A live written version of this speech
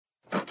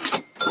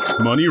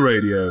Money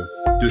Radio,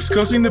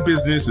 discussing the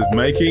business of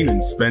making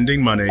and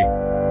spending money.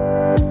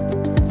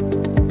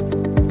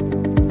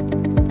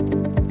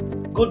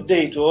 Good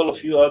day to all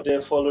of you out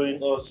there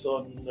following us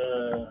on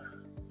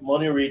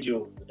Money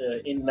Radio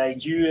in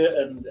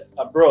Nigeria and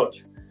abroad.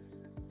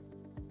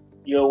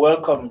 You're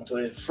welcome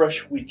to a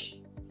fresh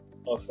week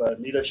of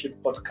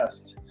Leadership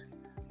Podcast.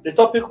 The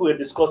topic we're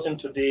discussing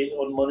today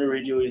on Money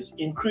Radio is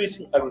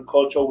increasing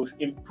agriculture with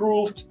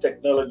improved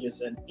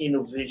technologies and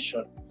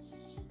innovation.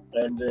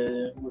 And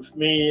with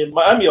me,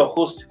 I'm your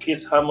host,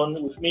 Case Hammond.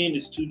 With me in the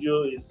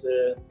studio is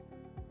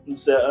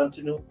Mr.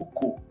 Anthony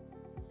Uku.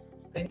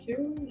 Thank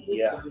you.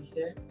 Yeah. To be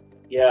here.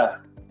 Yeah.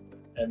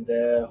 And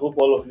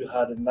hope all of you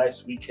had a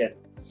nice weekend.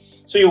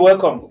 So you're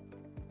welcome.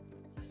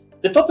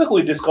 The topic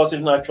we're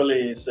discussing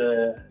actually is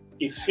a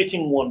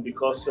fitting one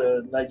because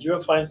Nigeria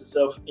finds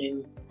itself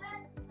in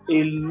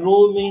a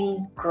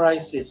looming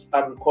crisis,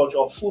 agriculture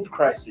or food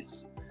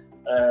crisis.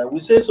 We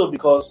say so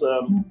because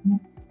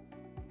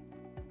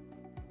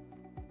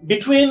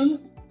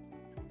between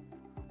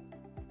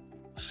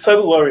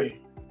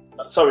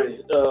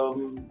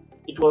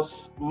it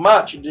was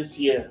March this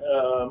year,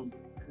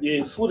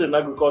 the Food and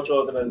Agriculture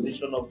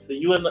Organization of the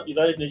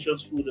United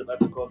Nations Food and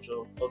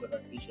Agriculture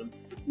Organization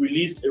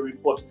released a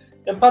report.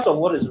 And part of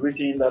what is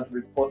written in that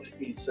report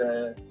is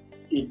a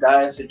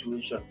dire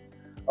situation.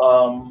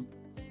 The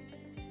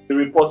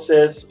report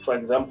says, for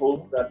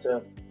example, that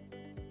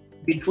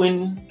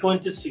between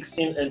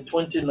 2016 and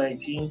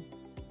 2019,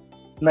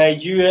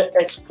 Nigeria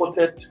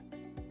exported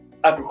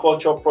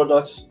agricultural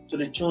products to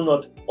the tune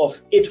of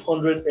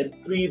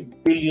 803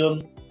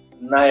 billion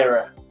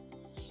naira.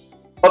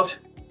 But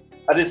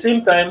at the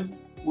same time,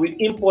 we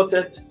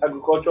imported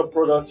agricultural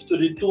products to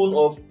the tune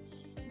of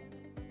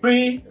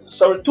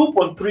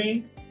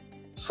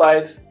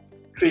 2.35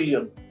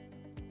 trillion.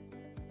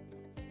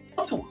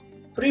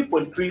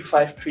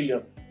 3.35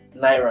 trillion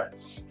naira.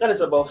 That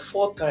is about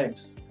 4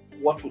 times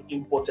what we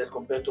imported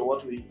compared to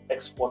what we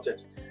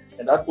exported.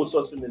 And that puts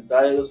us in a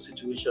dire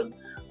situation.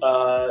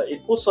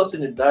 It puts us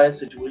in a dire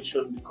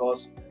situation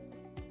because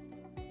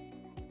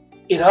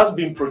it has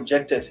been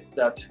projected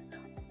that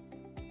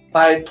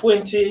by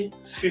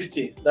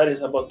 2050, that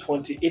is about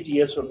 28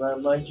 years from now,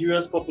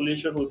 Nigeria's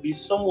population will be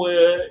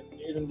somewhere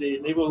in the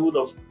neighborhood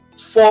of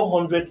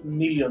 400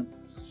 million.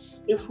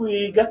 If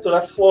we get to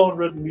that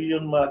 400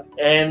 million mark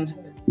and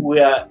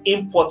we are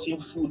importing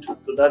food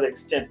to that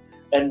extent,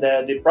 and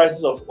the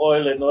prices of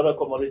oil and other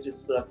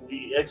commodities that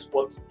we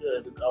export,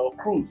 our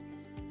crude,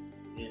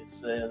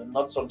 is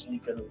not something you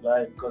can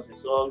rely on because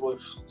it's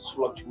always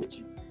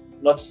fluctuating,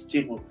 not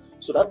stable.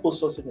 So that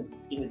puts us in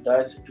a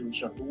dire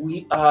situation.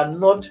 We are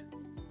not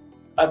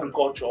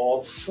agriculture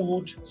or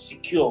food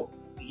secure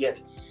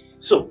yet.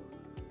 So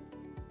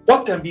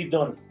what can be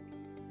done?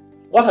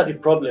 What are the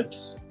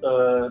problems?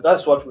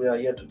 That's what we are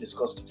here to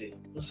discuss today.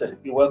 Listen,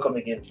 you're welcome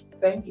again.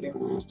 Thank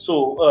you.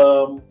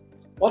 So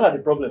what are the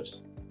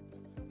problems?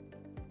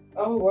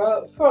 Oh,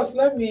 well, first,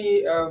 let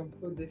me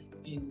put this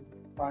in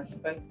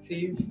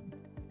perspective.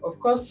 Of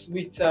course,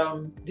 with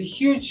the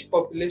huge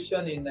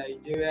population in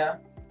Nigeria,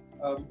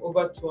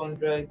 over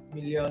 200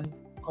 million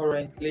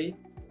currently,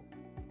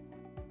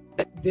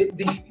 the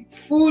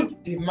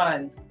food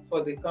demand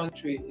for the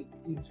country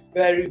is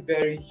very,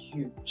 very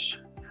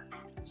huge.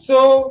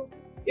 So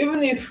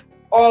even if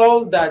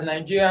all that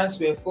Nigerians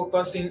were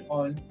focusing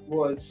on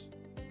was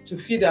to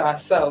feed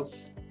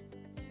ourselves,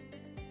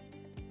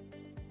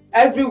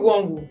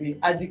 everyone will be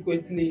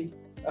adequately,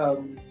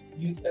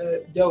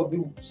 there will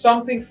be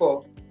something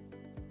for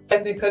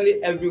technically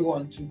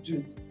everyone to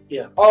do,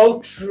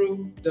 all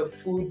through the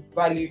food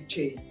value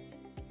chain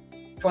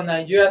for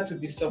Nigeria to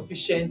be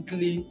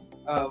sufficiently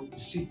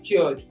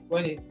secured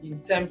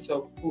in terms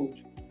of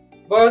food.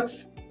 But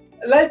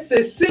let's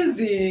say since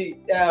the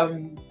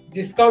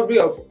discovery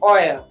of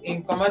oil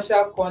in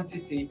commercial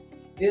quantity,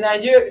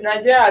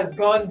 Nigeria has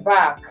gone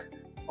back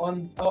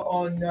on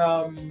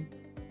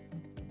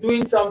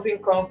doing something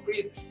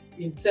concrete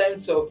in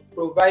terms of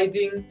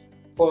providing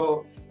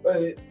for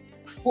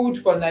food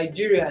for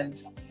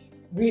Nigerians.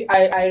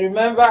 I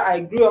remember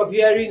I grew up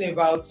hearing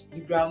about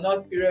the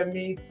groundnut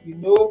pyramids,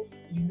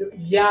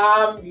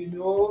 yam,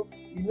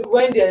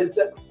 when there's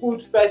a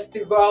food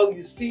festival,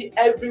 you see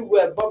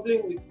everywhere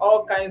bubbling with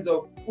all kinds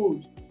of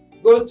food.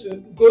 Go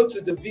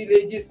to the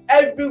villages,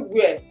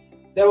 everywhere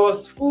there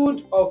was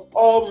food of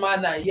all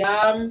manner,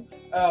 yam,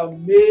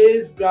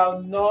 maize,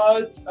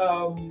 groundnut,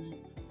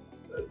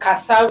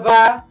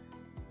 cassava.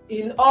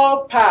 In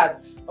all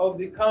parts of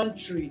the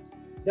country,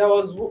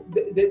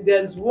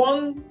 there's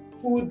one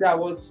food that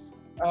was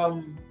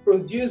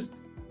produced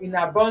in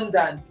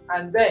abundance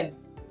and then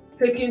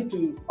taken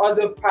to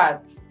other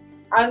parts,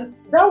 and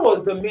that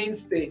was the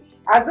mainstay.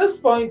 At this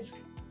point,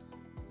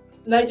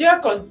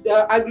 Nigeria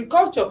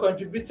agriculture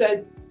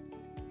contributed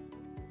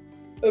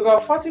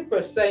about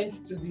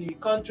 40% to the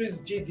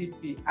country's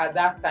GDP at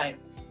that time,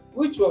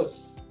 which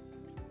was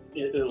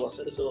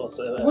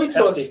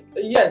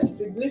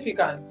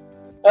significant.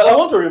 I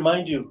want to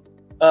remind you,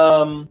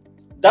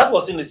 that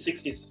was in the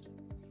 60s.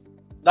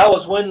 That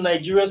was when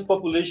Nigeria's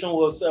population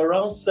was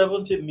around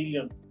 70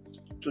 million.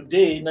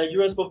 Today,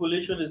 Nigeria's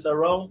population is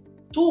around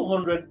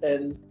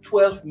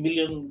 212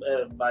 million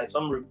by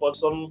some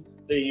reports.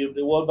 The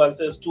World Bank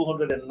says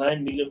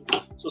 209 million.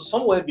 So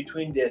somewhere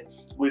between there,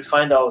 we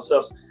find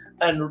ourselves.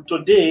 And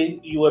today,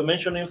 you were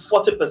mentioning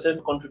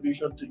 40%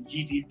 contribution to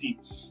GDP.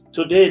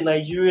 Today,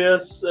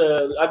 Nigeria's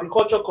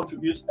agriculture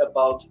contributes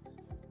about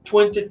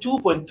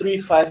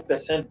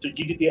 22.35% to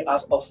GDP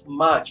as of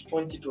March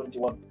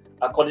 2021,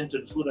 according to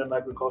the Food and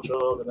Agriculture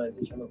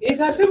Organization. It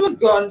has even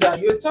gone down.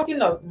 You're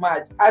talking of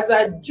March. As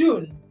at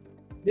June,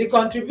 the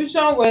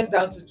contribution went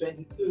down to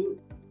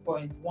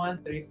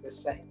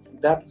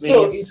 22.13%. That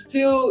means,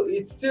 so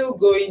it's still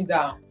going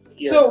down.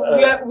 Yeah, so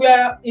we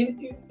are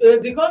in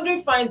the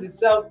country finds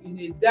itself in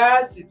a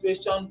dire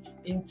situation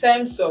in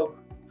terms of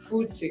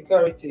food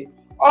security.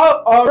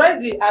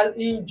 Already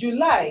in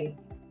July,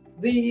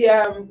 the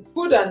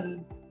Food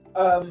and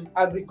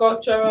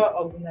Agricultural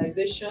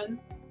Organization,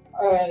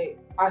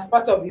 as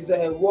part of its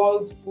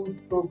World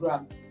Food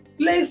Program,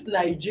 placed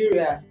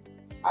Nigeria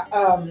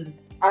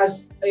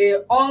as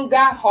a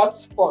hunger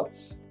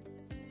hotspot.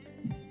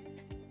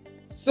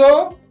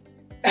 So,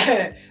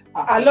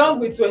 along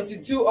with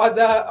 22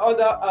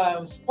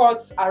 other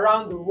spots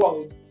around the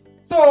world.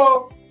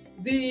 So,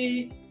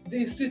 the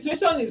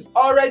situation is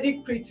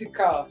already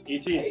critical.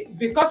 It is.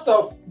 Because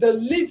of the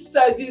lip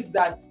service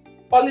that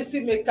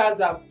policymakers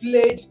have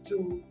played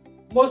to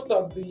most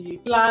of the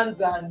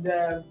plans and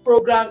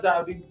programs that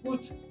have been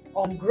put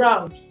on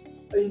ground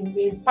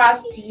in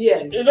past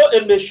years. You know,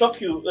 it may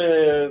shock you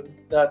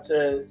that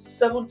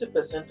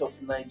 70% of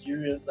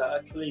Nigerians are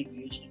actually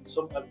engaged in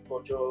some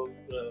agricultural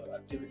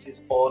activities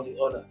or the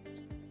other.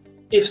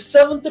 If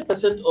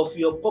 70% of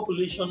your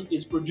population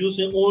is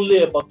producing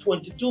only about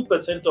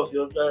 22% of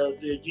your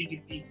the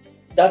GDP,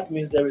 that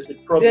means there is a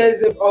problem.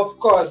 There's a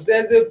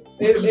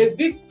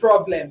big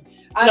problem.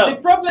 And the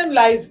problem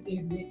lies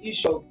in the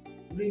issue of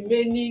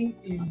remaining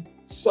in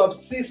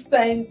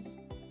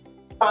subsistence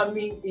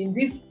farming in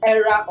this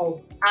era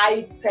of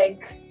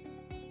high-tech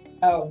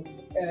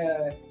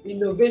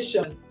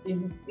innovation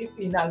in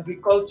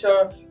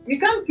agriculture. We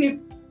can't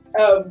keep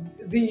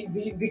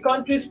the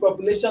country's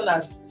population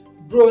has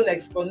grown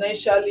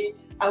exponentially,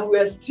 and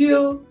we're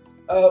still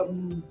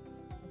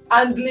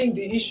handling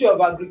the issue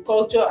of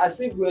agriculture as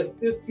if we're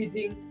still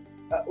feeding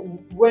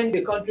when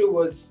the country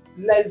was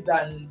less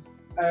than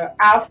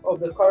half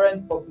of the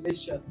current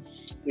population.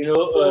 You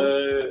know,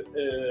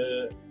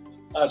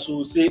 as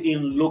we say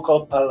in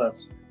local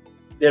parlance,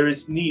 there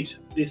is need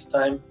this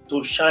time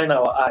to shine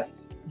our eyes.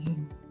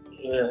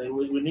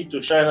 We need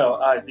to shine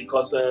our eyes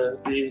because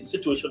the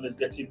situation is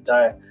getting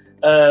dire.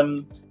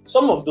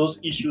 Some of those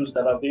issues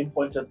that have been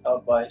pointed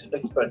out by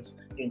experts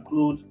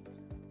include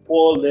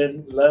poor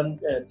land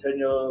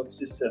tenure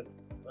system,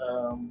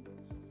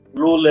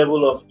 low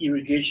level of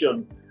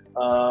irrigation,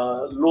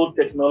 low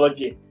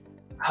technology,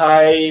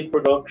 high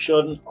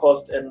production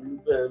cost, and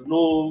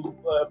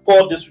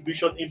poor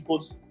distribution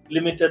inputs,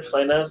 limited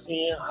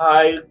financing,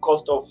 high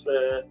cost of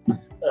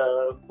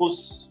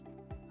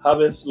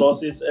post-harvest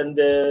losses, and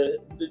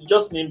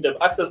just name them,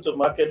 access to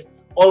market.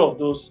 All of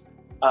those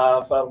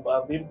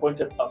have been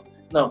pointed out.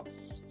 Now,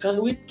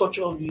 can we touch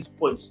on these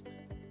points?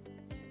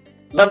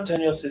 Land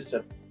tenure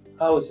system,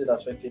 how is it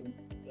affecting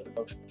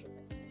agriculture?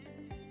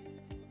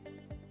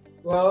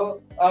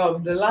 Well,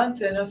 the land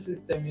tenure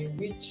system in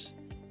which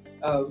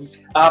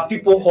are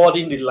people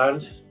hoarding the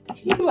land?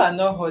 People are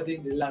not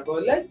hoarding the land,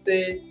 but let's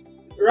say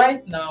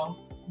right now,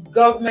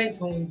 government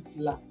owns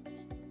land.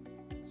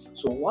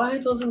 So why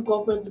doesn't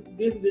government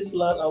give this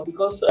land out?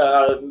 Because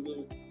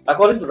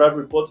according to that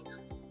report,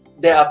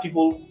 there are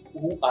people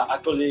who are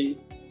actually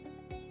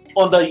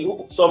under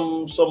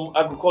some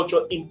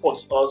agricultural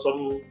imports or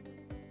some,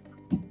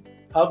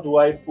 how do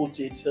I put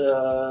it?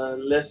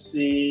 Let's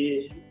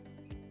say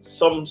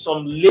some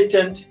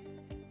latent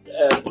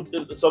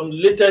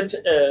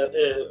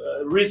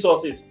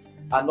resources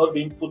are not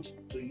being put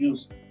to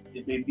use.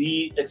 It may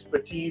be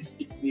expertise,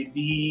 it may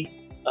be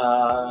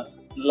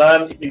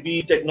land, it may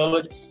be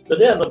technology, but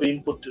they are not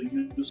being put to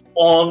use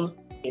on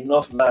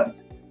enough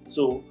land.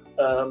 So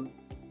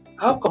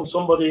how come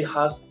somebody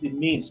has the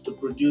means to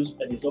produce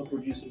and is not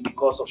producing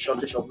because of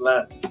shortage of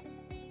land?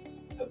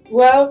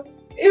 Well,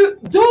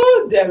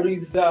 though there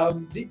is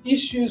the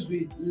issues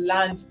with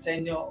land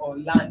tenure or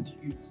land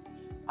use,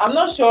 I'm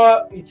not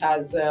sure it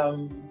has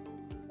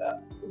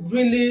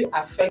really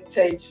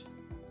affected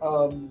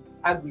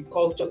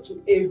agriculture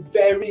to a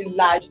very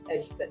large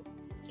extent.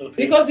 Okay.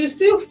 Because you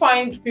still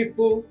find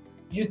people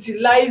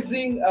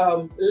utilizing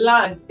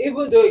land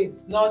even though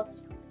it's not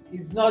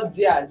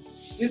theirs.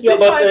 You still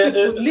find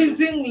people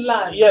leasing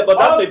land. Yeah, but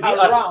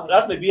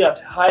that may be at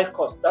high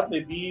cost. That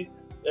may be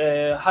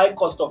high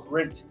cost of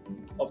rent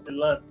of the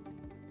land.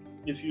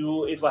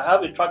 If I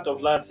have a tract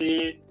of land,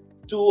 say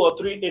 2 or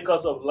 3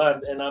 acres of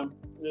land, and I'm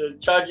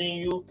charging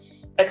you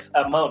X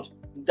amount,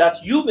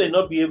 that you may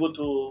not be able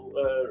to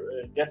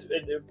get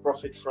any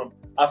profit from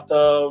after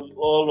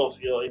all of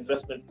your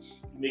investment.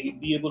 You may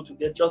be able to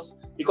get just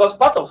because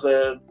part of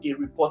a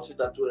report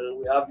that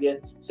we have here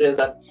says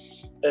that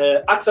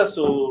access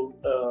to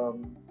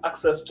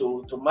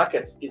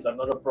markets is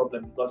another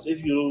problem, because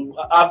if you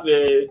have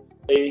a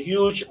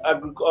huge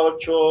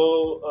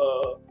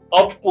agricultural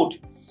output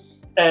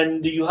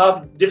and you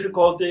have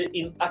difficulty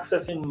in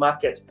accessing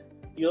market,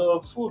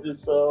 your food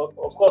is of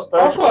course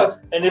perishable. Of course.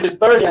 And if it's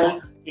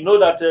perishable, you know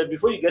that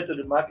before you get to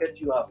the market,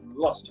 you have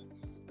lost.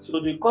 So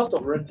the cost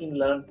of renting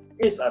land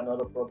is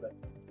another problem.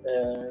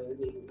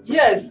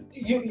 Yes,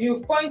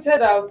 you've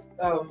pointed out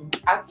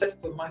access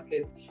to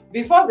market.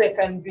 Before there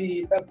can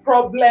be a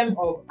problem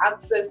of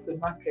access to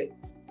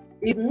markets,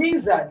 it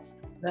means that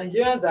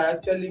Nigerians are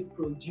actually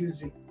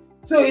producing.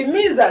 So it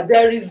means that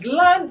there is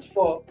land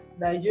for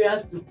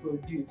Nigerians to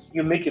produce.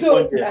 You make a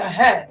point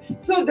there.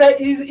 So there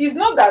is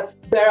not that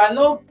there are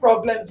no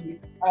problems with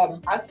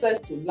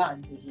access to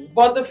land,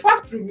 but the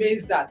fact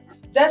remains that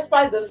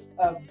despite this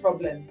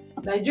problem,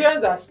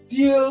 Nigerians are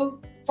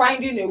still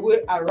finding a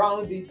way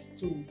around it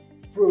to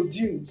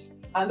produce.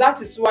 And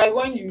that is why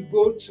when you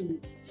go to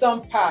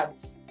some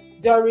parts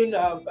during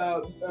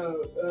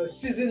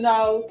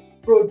seasonal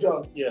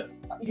products,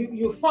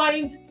 you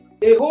find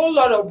a whole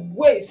lot of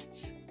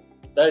waste.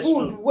 That is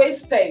food true.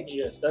 Wastage.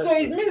 Yes, so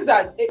it means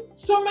that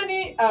so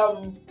many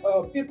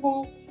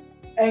people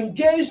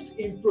engaged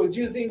in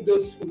producing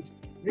those food,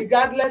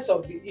 regardless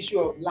of the issue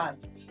of land.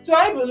 So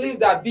I believe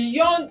that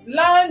beyond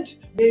land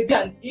may be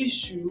an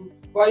issue,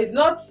 but it's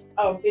not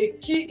a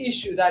key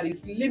issue that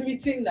is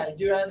limiting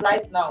Nigerians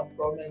right now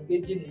from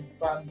engaging in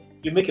farming.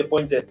 You make a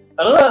point there.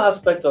 Another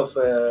aspect of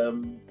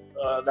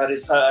that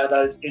is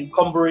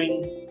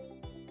encumbering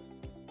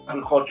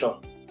agriculture.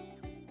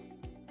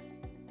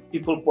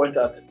 People point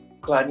at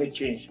climate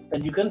change,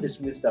 and you can't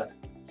dismiss that.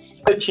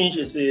 Climate change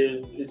is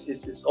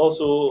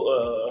also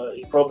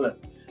a problem,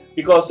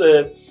 because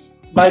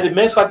by the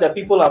mere fact that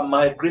people are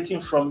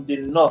migrating from the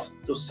north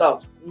to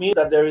south means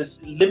that there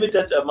is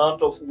limited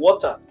amount of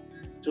water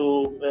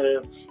to.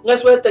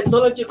 That's where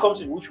technology comes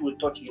in, which we'll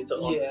touch later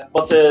on.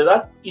 But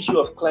that issue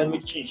of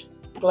climate change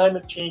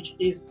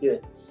is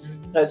there.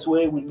 That's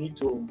where we need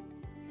to.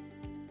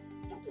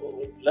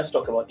 Let's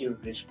talk about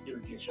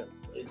irrigation.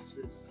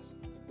 It's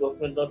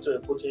government not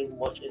putting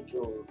much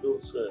into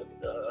those.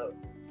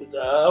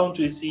 I want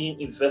to see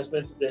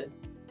investments there.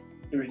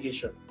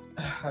 Irrigation.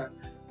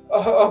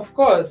 Of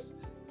course,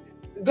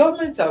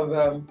 government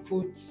have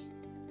put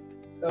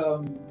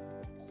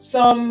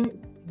some,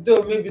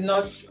 though maybe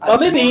not. But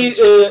maybe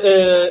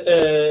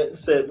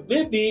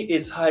maybe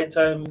it's high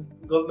time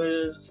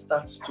government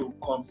starts to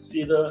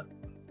consider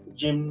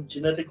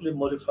genetically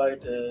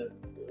modified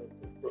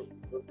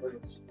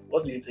products.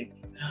 What do you think?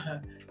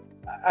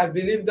 I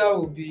believe that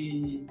would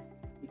be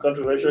a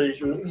controversial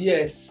issue.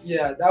 Yes,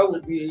 that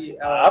would be.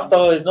 After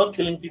all, it's not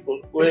killing people.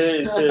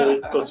 Where it's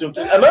consumed.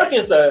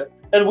 Americans are,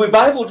 and we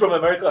buy food from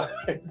America.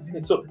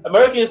 So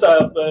Americans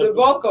are. The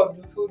bulk of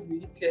the food we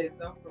eat here is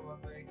not from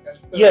America.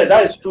 So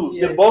that is true.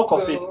 Yes, the bulk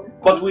of it.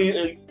 But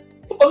we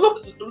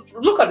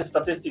look at the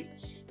statistics.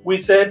 We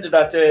said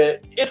that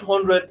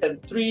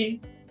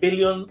 803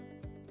 billion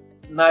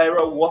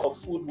naira worth of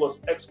food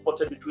was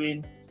exported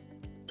between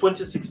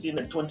 2016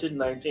 and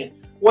 2019,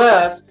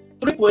 whereas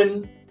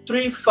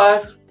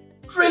 3.35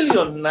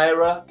 trillion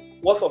naira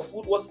worth of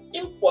food was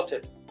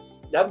imported.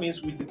 That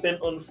means we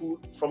depend on food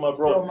from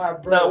abroad.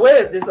 Now,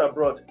 where is this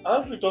abroad?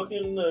 Aren't we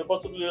talking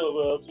possibly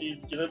about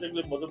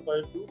genetically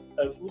modified food?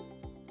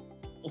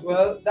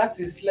 Well, that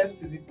is left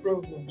to be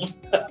proven. It's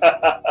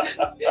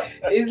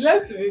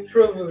left to be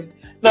proven.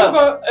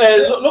 Now,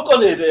 look on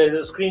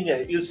the screen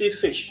here. You see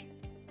fish,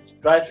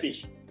 dried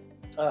fish.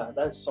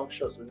 That's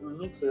sumptuous. It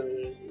looks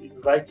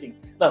inviting.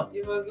 Now,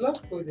 you must love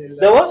food.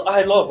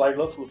 I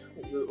love food.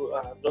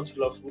 Don't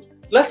you love food?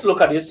 Let's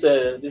look at this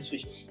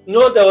fish. You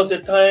know, there was a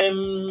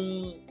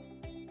time,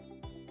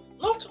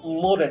 not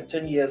more than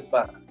 10 years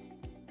back,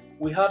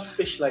 we had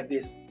fish like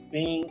this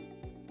being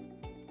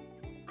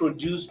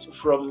produced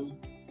from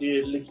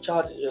the Lake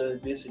Chad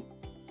basin,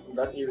 from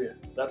that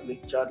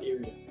Lake Chad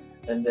area,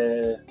 and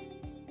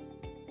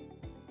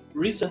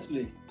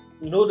recently.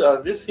 You know,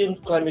 there's this same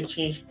climate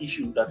change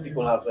issue that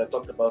people have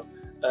talked about.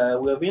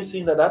 We have been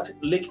seeing that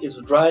lake is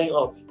drying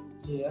up.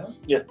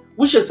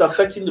 Which is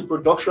affecting the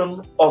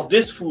production of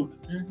this food.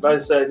 That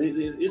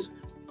is,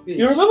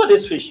 you remember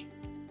this fish?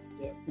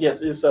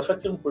 Yes, it's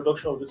affecting the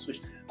production of this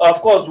fish.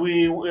 Of course,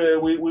 we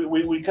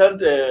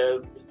can't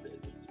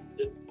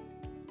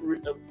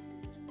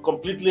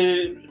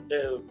completely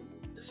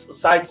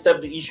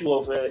sidestep the issue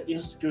of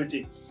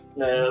insecurity,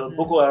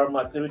 Boko Haram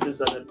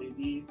activities, and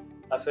maybe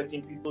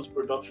affecting people's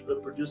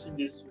producing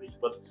this fish,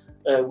 but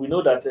we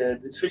know that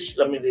the fish,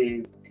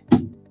 the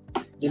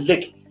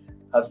lake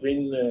has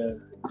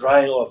been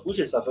drying off, which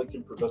is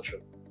affecting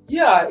production.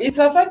 Yeah, it's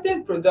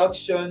affecting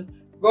production,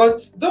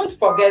 but don't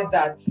forget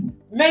that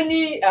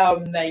many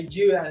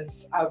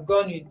Nigerians have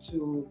gone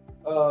into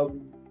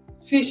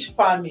fish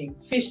farming,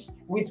 fish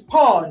with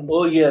ponds.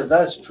 Oh yeah,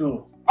 that's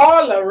true.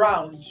 all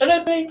around. And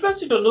it'd be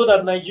interesting to know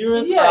that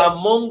Nigerians are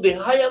among the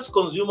highest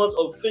consumers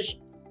of fish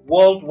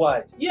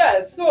worldwide.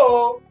 Yeah,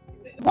 so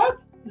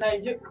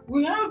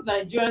we have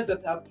Nigerians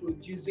that are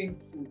producing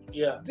food.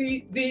 Yeah.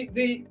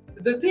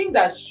 The thing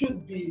that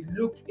should be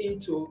looked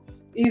into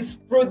is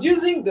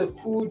producing the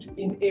food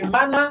in a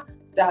manner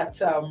that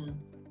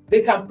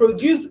they can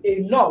produce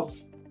enough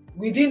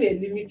within a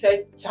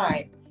limited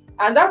time.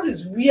 And that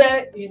is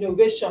where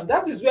innovation,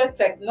 that is where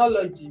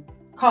technology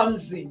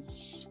comes in.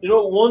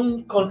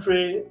 One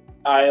country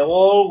I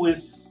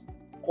always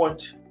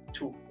point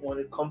to when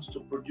it comes to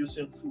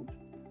producing food,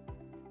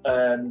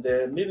 and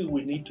maybe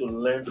we need to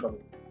learn from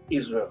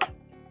Israel.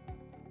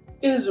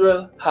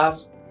 Israel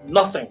has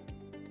nothing.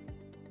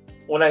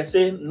 When I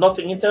say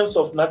nothing in terms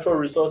of natural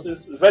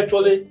resources,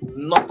 virtually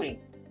nothing.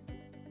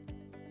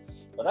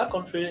 But that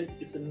country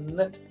is a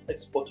net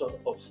exporter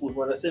of food.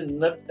 When I say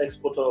net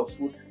exporter of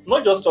food, I'm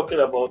not just talking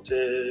about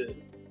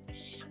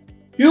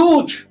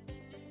huge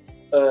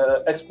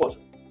export,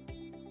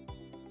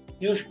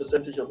 huge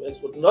percentage of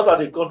export. Not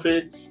that a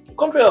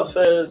country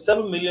of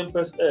 7 million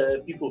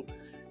people,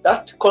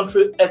 that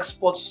country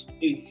exports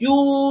a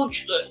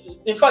huge,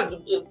 in fact,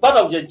 part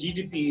of their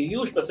GDP, a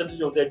huge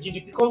percentage of their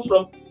GDP comes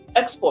from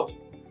export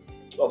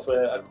of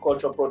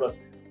agricultural products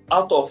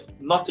out of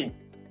nothing.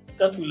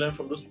 Can't we learn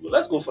from those people?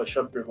 Let's go for a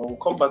short break. When we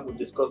come back, we'll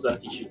discuss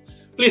that issue.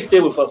 Please stay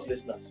with us,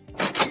 listeners.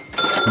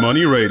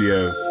 Money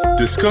Radio,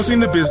 discussing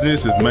the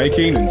business of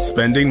making and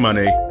spending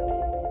money.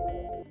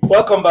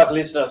 Welcome back,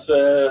 listeners.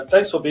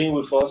 Thanks for being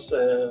with us.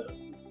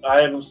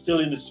 I am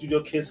still in the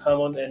studio, Case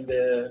Hammond, and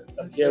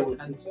I'm here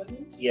with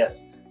Anthony.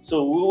 Yes.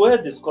 So we were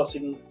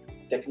discussing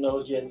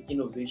technology and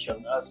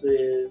innovation as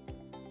a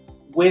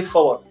way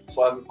forward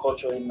for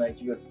agriculture in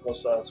Nigeria,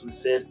 because as we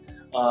said,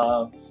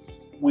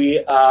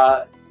 we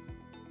are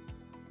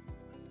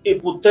a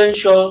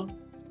potential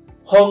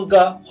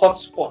hunger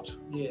hotspot.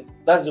 Yeah.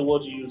 That's the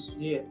word you use.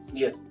 Yes.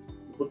 Yes.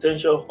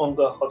 Potential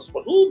hunger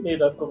hotspot. Who made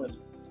that comment?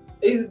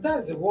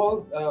 That's the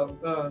World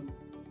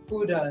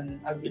Food and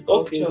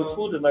Agriculture. Okay, the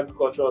Food and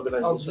Agriculture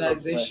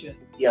Organization.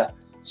 Yeah.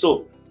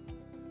 So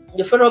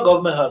the federal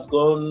government has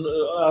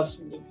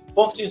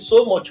pumped in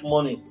so much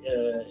money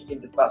in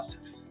the past.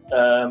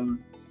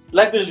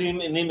 Let me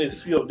name a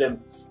few of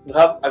them. We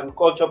have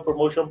Agriculture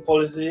Promotion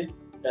Policy,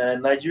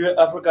 Nigeria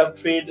Africa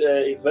Trade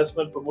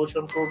Investment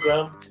Promotion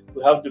Program.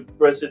 We have the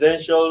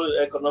Presidential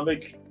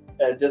Economic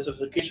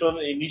Diversification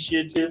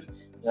Initiative.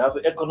 We have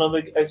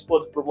Economic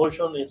Export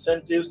Promotion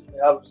Incentives. We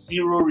have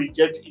Zero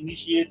Reject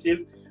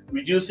Initiative,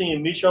 Reducing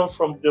Emission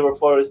from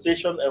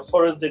Deforestation and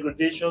Forest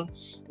Degradation,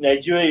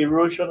 Nigeria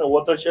Erosion and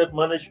Watershed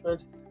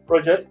Management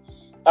Project,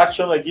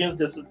 Action Against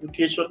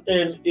Desertification,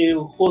 and a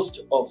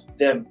host of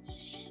them.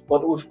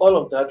 But with all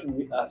of that,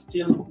 we are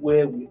still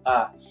where we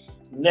are,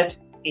 net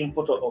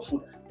importer of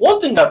food. One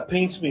thing that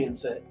pains me,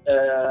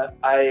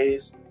 I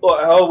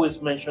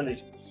always mention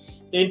it.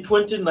 In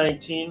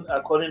 2019,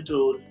 according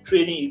to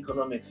Trading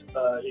Economics,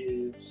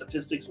 a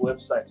statistics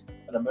website,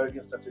 an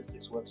American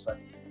statistics website,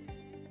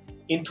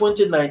 in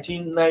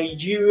 2019,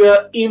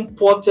 Nigeria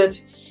imported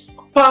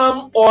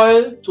palm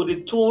oil to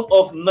the tune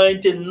of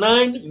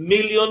 99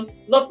 million,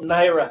 not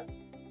naira,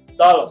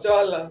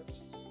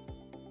 dollars.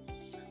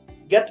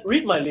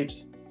 Read my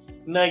lips.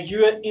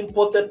 Nigeria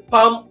imported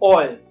palm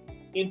oil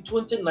in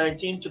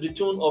 2019 to the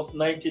tune of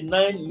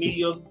 $99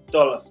 million.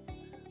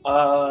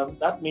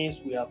 That means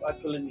we have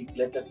actually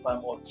neglected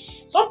palm oil.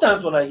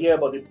 Sometimes when I hear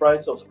about the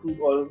price of crude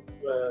oil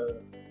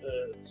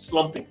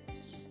slumping,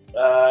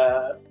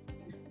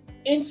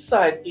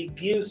 inside it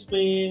gives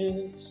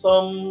me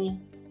some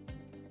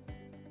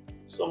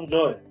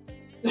joy.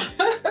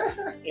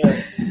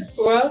 Yeah.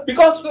 Well,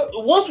 because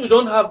once we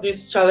don't have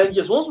these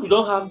challenges, once we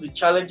don't have the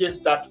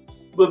challenges that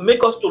will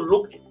make us to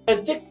look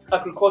and take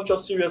agriculture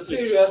seriously,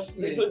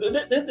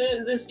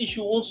 this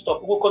issue won't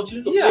stop. We'll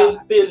continue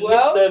to pay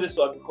lip service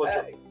to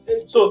agriculture.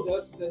 So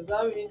does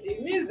that mean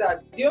it means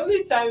that the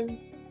only time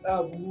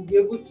we'll be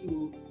able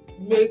to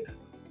make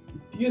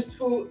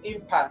useful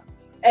impact,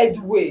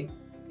 headway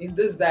in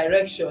this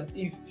direction,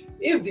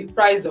 if the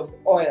price of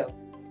oil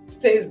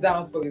stays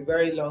down for a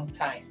very long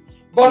time?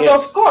 But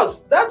yes, of course,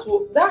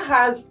 that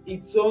has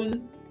its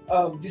own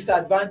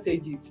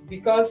disadvantages,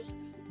 because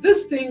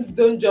these things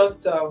don't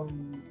just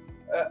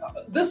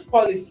these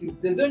policies,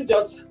 they don't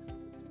just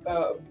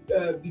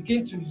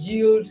begin to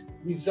yield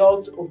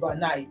results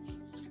overnight.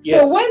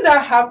 Yes. So when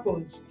that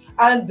happens,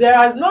 and there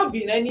has not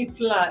been any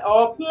plan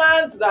or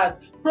plans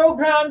that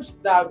programs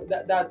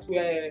that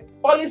were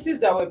policies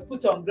that were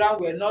put on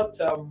ground were not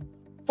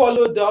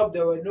followed up,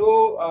 there were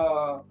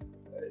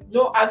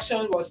no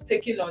action was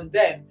taken on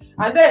them,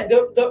 and then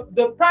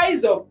the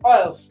price of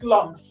oil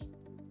slumps,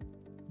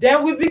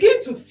 then we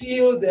begin to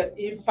feel the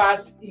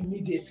impact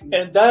immediately.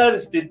 And that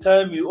is the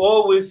time you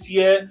always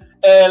hear,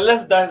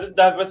 let's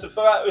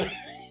diversify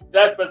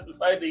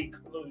the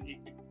economy.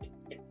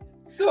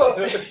 So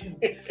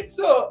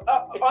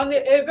on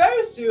a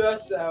very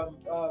serious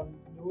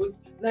note,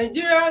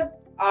 Nigeria,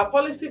 our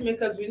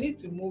policymakers, we need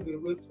to move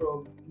away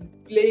from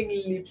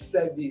playing lip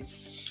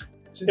service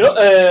to You know,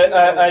 the issue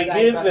of I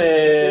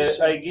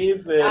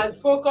give diversification and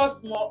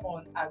focus more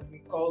on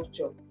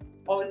agriculture,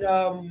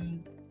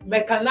 on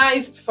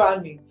mechanized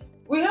farming.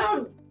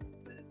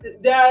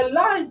 There are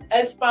large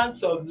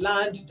expanse of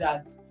land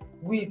that,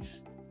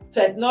 with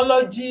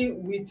technology,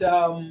 with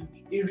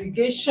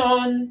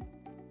irrigation,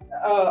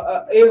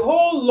 a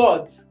whole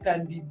lot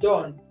can be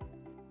done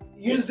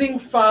using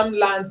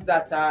farmlands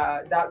that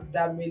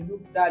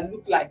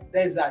look like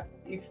desert,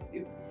 if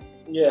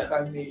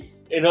I may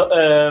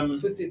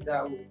put it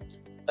that way.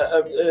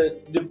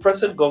 The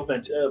present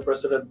government,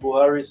 President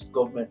Buhari's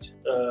government,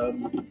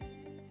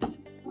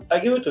 I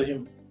give it to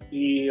him.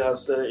 He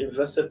has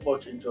invested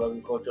much into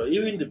agriculture.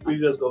 Even the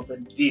previous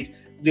government did.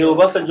 The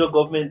Obasanjo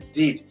government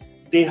did.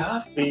 They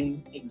have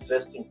been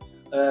investing.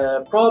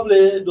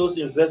 Probably those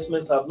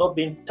investments have not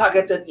been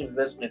targeted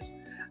investments.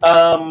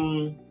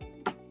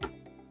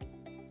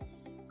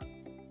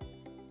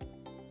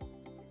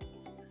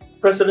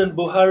 President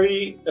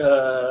Buhari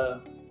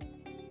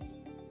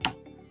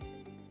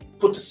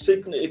put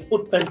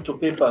pen to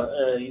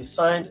paper. He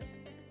signed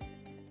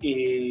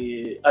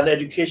an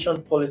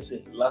education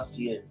policy last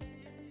year.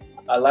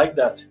 I like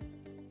that,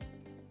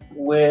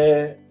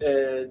 where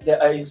there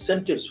are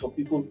incentives for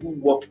people who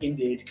work in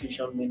the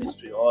education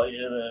ministry or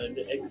in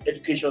the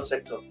education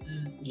sector.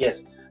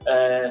 Yes,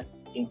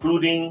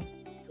 including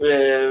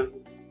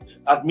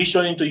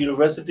admission into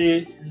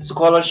university,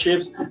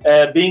 scholarships,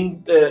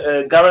 being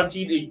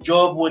guaranteed a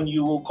job when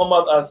you come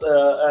out as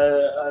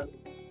an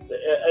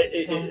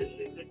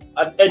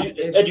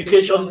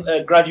education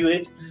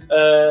graduate.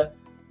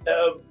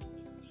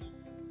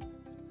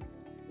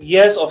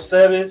 Years of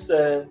service.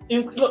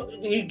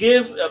 He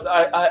gave.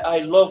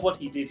 I love what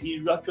he did.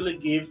 He actually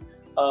gave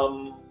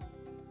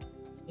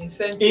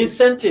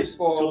incentives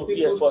for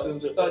people to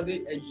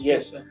study education.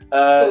 Yes.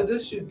 So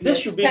this should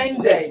be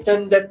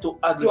extended to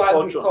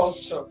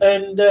agriculture.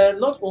 And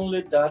not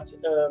only that,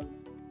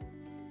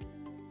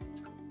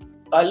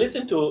 I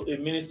listened to a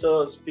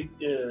minister speak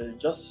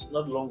just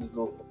not long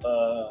ago,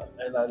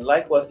 and I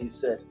like what he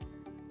said.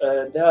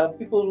 There are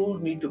people who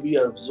need to be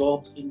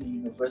absorbed in the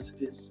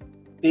universities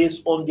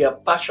based on their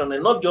passion,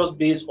 and not just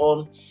based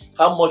on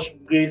how much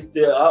grades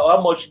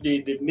how much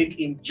they make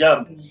in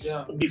JAM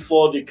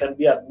before they can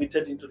be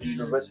admitted into the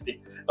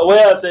university.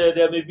 Whereas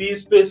there may be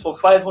space for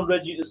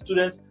 500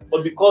 students,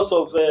 but because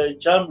of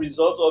JAM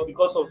results or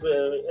because of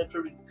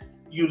entry,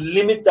 you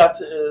limit that.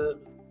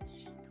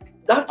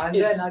 Then at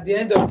the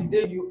end of the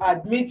day, you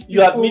admit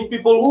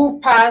people who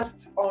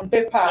passed on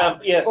paper,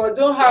 yes, but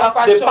don't have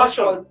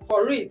passion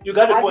for it. You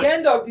got the at point. The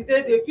end of the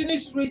day, they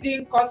finish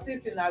reading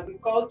courses in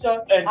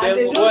agriculture and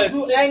they don't do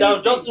anything.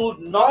 Down, just do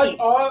nothing.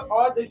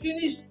 Or they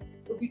finish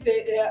with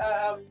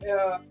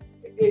a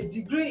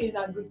degree in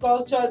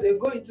agriculture. They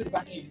go into the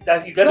banking,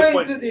 go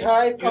into the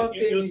high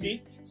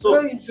companies, go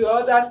into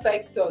other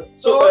sectors.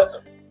 So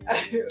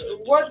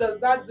what does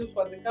that do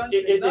for the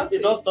country?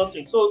 It does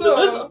nothing. So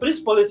these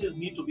policies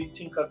need to be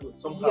tinkered with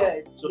somehow.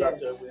 Yes.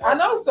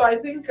 And also, I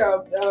think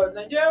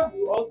Nigeria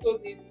will also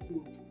need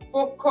to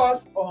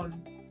focus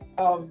on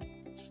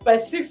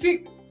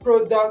specific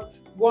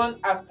products one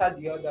after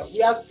the other.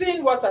 We have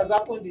seen what has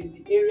happened in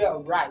the area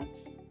of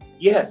rice.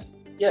 Yes.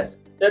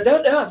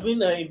 There has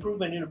been an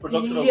improvement in the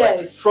production of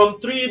rice from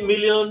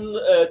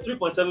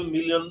 3.7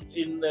 million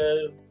in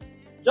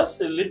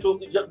just a little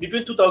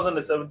between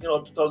 2017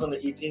 or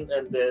 2018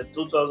 and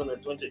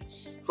 2020,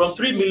 from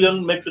 3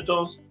 million metric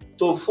tons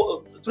to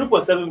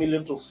 3.7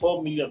 million to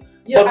 4 million.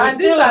 Yeah, but we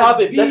still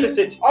have a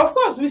deficit. Of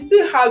course, we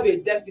still have a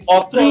deficit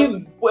of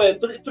 3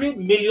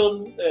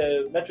 million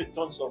metric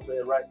tons of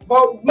rice.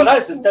 But that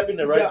is a step in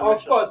the right direction.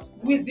 Of course,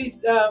 with this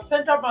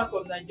Central Bank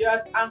of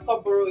Nigeria's Anchor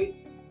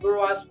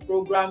Borrowers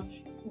Program,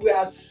 we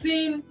have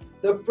seen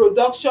the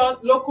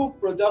local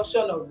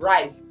production of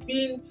rice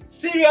being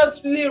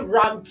seriously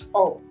ramped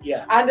up.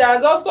 Yeah. And there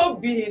has also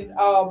been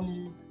a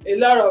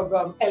lot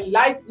of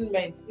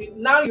enlightenment.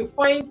 Now you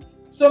find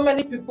so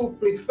many people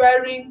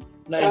preferring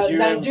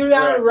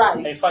Nigerian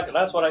rice. In fact,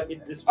 that's what I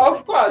eat this morning.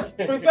 Of course,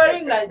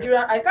 preferring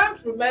Nigerian. I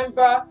can't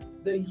remember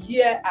the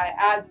year I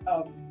had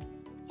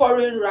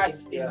foreign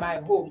rice in my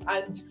home,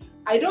 and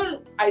I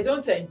don't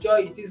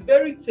enjoy it. It's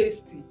very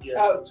tasty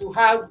to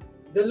have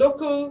the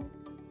local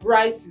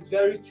rice is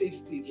very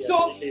tasty. Yeah,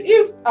 so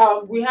if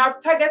we have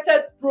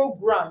targeted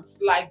programs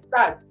like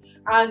that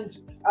and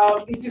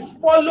it is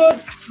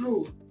followed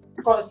through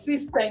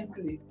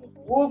consistently,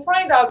 we'll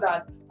find out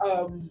that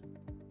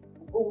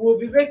we'll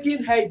be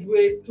making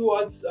headway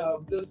towards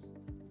this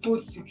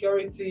food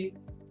security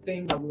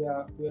thing that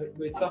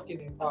we're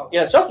talking about.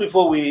 Yes, just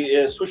before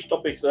we switch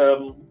topics,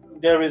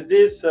 there is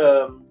this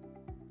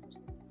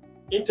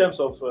in terms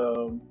of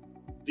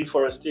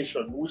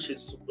deforestation, which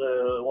is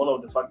one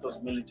of the factors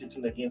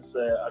militating against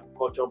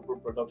agricultural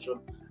production.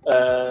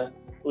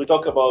 We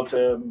talk about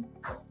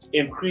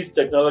increased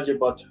technology,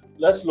 but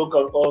let's look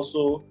at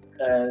also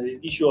the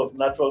issue of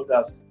natural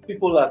gas.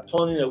 People are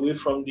turning away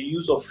from the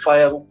use of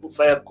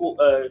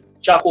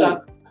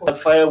charcoal and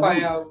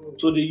firewood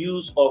to the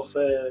use of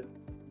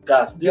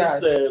gas.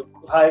 This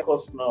high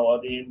cost now, or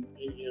the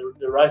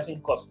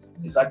rising cost,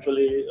 is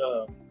actually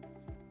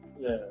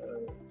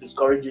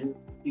discouraging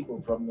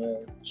people from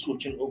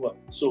switching over.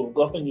 So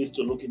government needs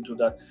to look into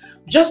that.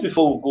 Just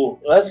before we go,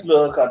 let's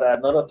look at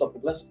another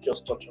topic. Let's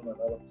just touch on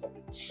another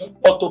topic.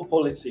 Auto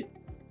policy.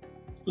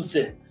 Let's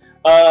say,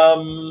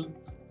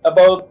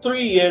 about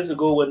 3 years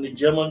ago, when the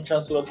German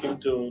chancellor came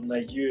to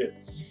Nigeria,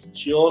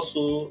 she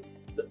also,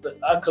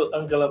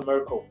 Angela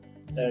Merkel,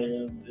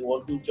 the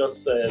one who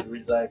just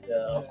resigned.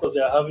 Of course,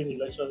 they are having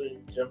elections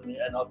in Germany,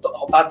 and her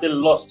party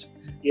lost.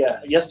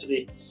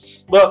 Yesterday.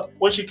 But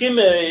when she came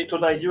to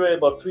Nigeria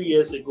about 3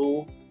 years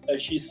ago,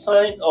 she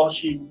signed, or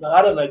she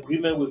had an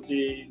agreement with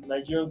the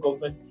Nigerian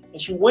government,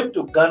 and she went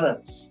to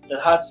Ghana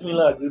and had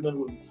similar agreement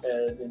with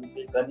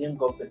the Ghanaian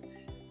government.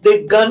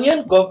 The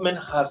Ghanaian government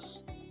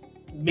has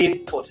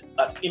made effort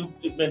at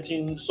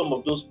implementing some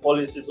of those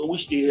policies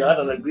which they had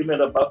an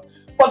agreement about,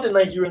 but the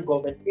Nigerian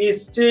government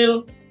is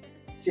still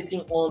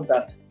sitting on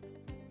that,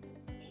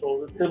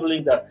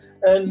 tabling that,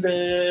 and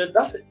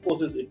that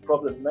poses a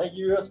problem.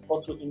 Nigeria's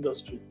auto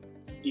industry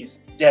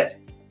is dead.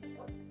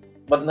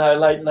 But now,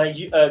 like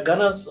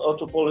Ghana's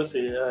auto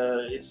policy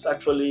is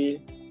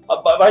actually.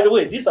 By the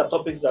way, these are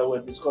topics that were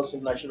discussed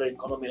in national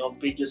economy on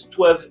pages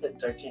 12 and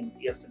 13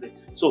 yesterday.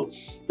 So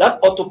that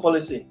auto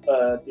policy,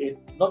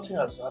 nothing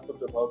has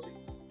happened about it,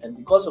 and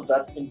because of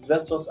that,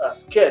 investors are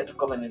scared to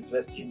come and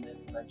invest in the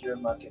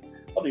Nigerian market.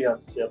 What do you have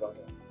to say about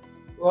that?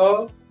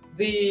 Well,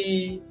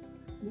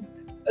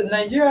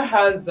 Nigeria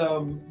has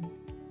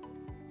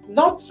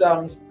not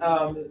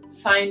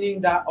signing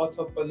that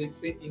auto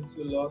policy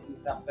into law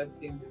is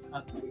affecting the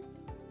country.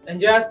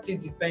 Nigeria still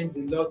depends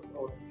a lot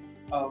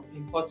on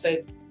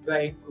imported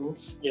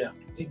vehicles.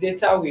 The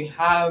data we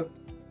have,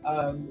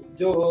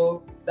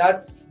 though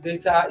that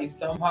data is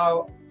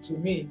somehow, to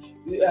me,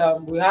 we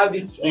have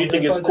it. Do you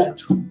think it's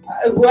cooked?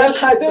 Well,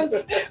 I don't.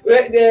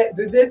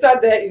 The data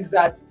there is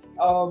that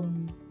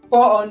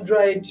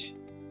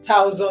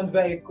 400,000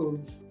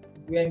 vehicles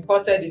were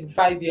imported in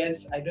 5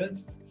 years. I don't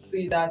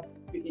see that,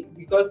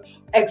 because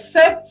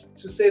except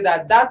to say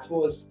that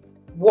was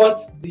what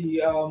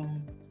the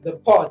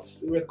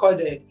ports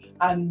recorded,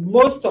 and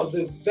most of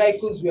the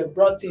vehicles were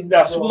brought in. They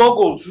are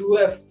smuggled.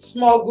 Were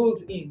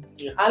smuggled in.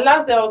 And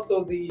last year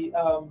also, the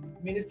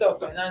Minister of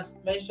Finance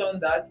mentioned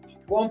that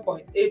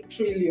 1.8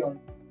 trillion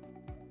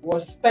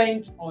was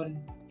spent on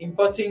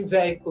importing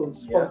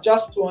vehicles for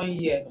just 1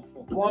 year.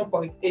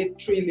 1.8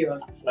 trillion,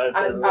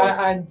 and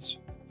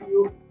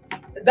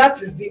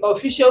that is the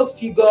official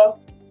figure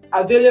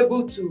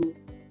available to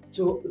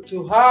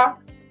her,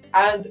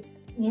 and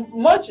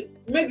much,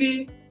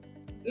 maybe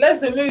less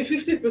than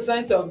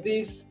 50% of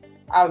these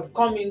have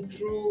come in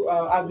through,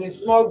 have been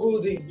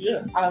smuggled in,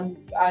 and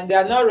they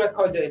are not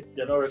recorded.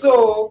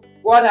 So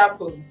what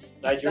happens?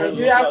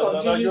 Nigeria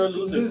continues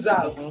to lose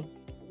out,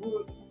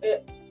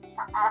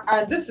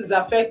 and this is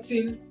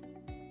affecting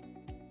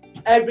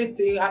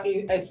everything,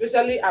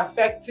 especially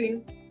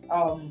affecting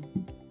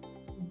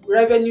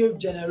revenue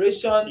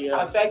generation,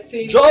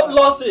 affecting job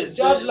losses,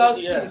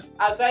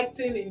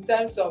 affecting in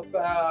terms of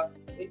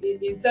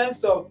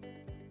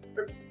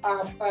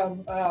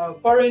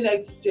foreign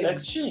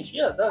exchange.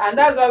 And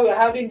that's why we're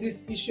having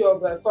this issue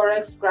of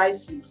forex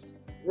crisis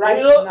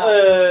right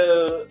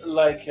now.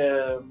 Like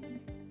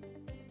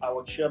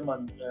our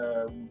chairman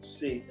would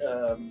say,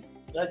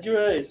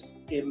 Nigeria is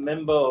a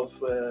member of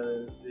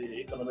the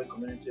Economic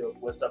Community of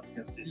West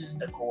African States,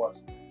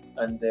 ECOWAS,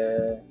 and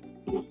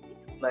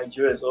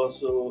Nigeria is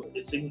also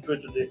a signatory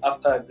to the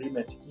AFTA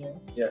agreement.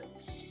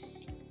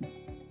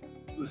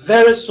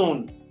 Very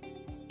soon,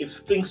 if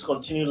things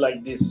continue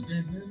like this,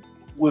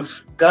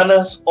 with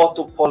Ghana's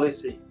auto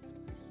policy,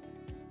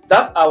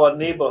 that our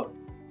neighbor,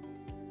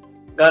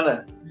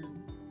 Ghana,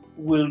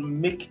 will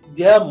make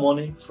their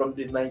money from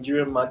the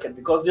Nigerian market,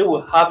 because they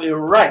will have a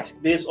right,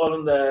 based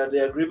on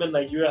the agreement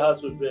Nigeria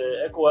has with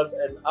the ECOWAS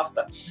and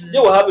AFTA, they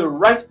will have a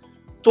right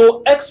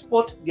to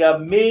export their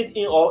made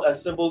in or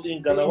assembled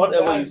in Ghana,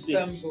 whatever you say.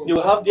 They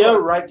will have their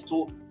right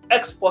to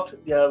export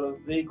their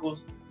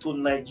vehicles to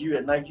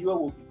Nigeria. Nigeria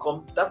will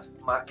become that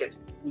market,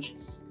 which,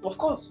 of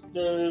course,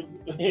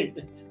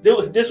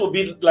 this will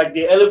be like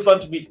the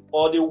elephant meat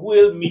or the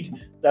whale meat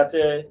that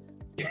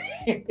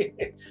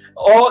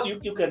or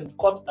you can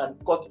cut and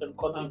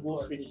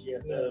won't finish.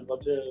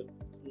 But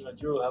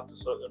Nigeria will have to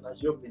solve.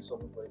 Nigeria will be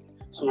solving for it.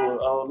 So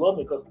our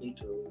lawmakers need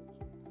to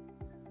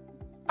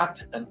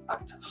act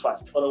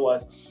fast.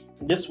 Otherwise,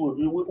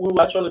 we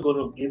will actually going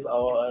to give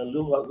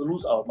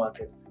lose our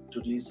market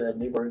to these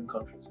neighboring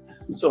countries.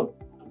 So,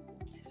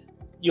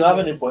 you have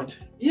any point?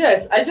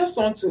 Yes, I just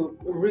want to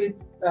read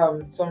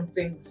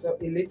something,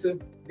 a little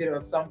bit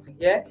of something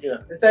here.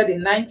 They said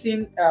in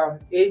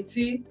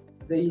 1980,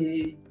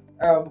 the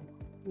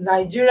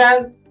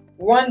Nigeria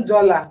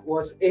 $1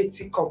 was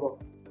 80 kobo.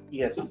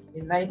 Yes.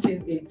 In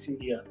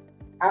 1980.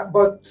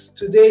 But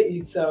today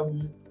it's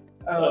 $1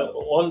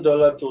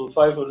 to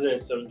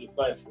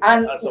 575.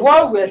 And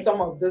what were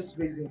some of those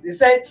reasons? They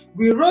said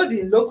we rode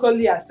in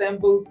locally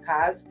assembled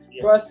cars,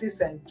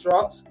 buses and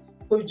trucks,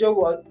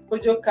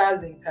 Peugeot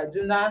cars in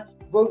Kaduna,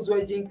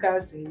 Volkswagen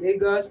Cars in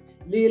Lagos,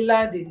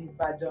 Leland in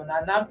Ibadan,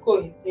 and Amco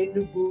in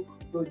Enugu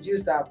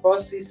produced their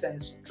buses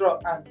and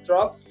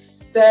trucks,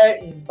 Ster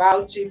in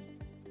Bauchi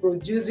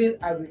producing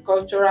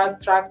agricultural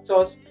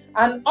tractors,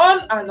 and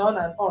on and on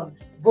and on.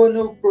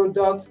 Vono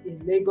Products in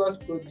Lagos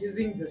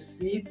producing the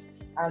seeds,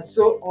 and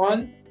so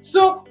on.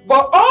 So,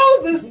 but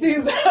all these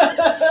things,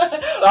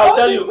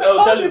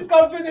 all these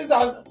companies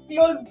have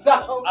closed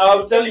down.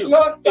 I'll tell you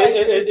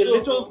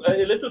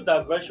a little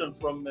diversion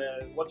from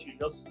what you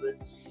just said.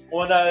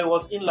 When I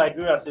was in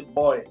Liberia as a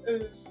boy,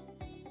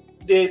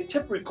 the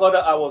tape recorder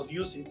I was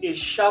using, a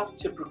sharp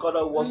tape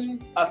recorder, was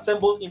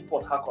assembled in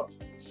Port Harcourt.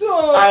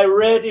 So I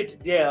read it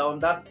there on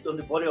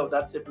the body of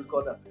that tape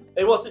recorder.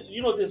 It was,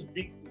 this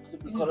big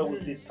tape recorder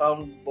with the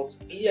sound box.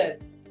 Yes.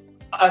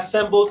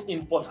 Assembled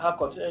in Port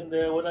Harcourt, and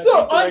when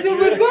until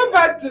we go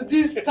back to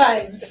these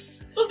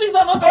times, those things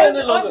are not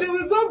any longer. Until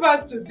we go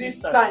back to these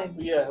times,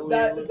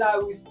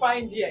 that we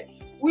find here,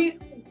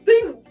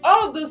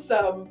 all this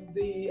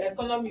the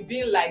economy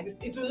being like this,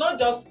 it will not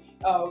just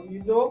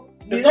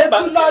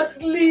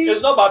miraculously.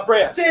 It's not by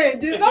prayer.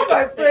 Change. It's not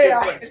by prayer.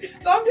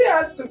 Something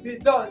has to be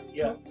done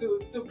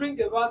to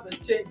bring about the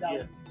change that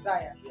we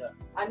desire,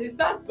 and it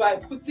starts by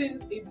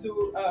putting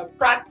into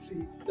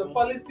practice the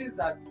policies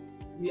that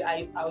we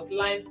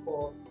outlined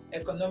for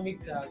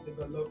economic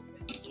development.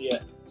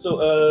 Yeah. So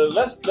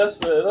let's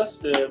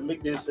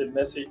make this a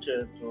message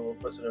to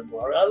President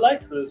Buhari. I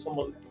like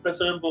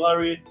President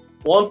Buhari.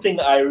 One thing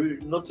I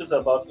noticed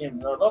about him,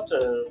 not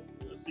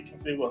seeking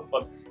favor,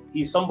 but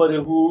he's somebody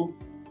who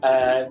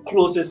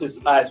closes his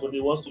eyes when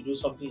he wants to do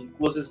something. He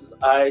closes his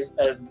eyes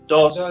and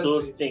does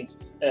those things.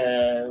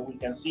 We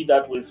can see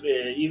that with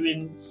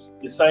even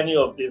the signing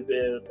of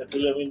the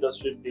petroleum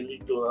industry bill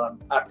into an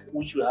act,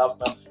 which we have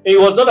now. He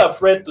was not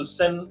afraid to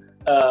send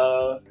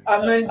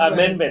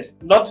amendments,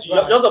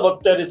 just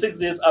about 36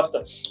 days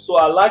after. So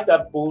I like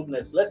that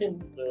boldness. Let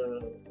him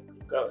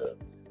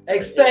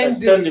extend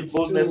the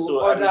boldness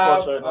to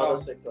agriculture and other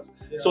sectors.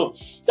 Yeah. So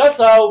that's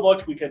how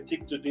much we can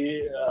take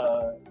today.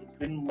 It's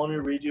been Money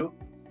Radio.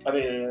 I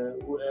mean,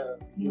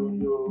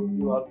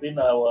 you have been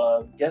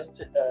our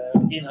guest,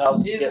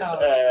 in-house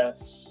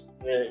guest.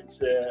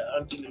 It's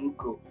Anthony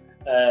Uko.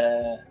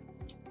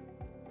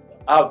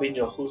 I've been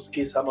your host,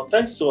 Case Hammer.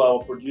 Thanks to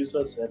our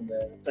producers, and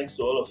thanks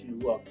to all of you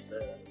who have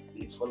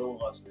been following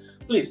us.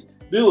 Please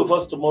be with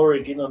us tomorrow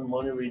again on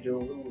Money Radio.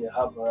 We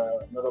have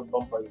another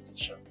bumper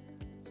edition.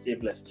 Stay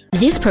blessed.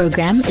 This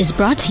program is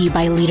brought to you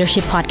by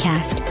Leadership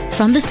Podcast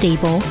from the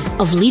stable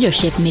of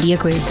Leadership Media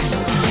Group.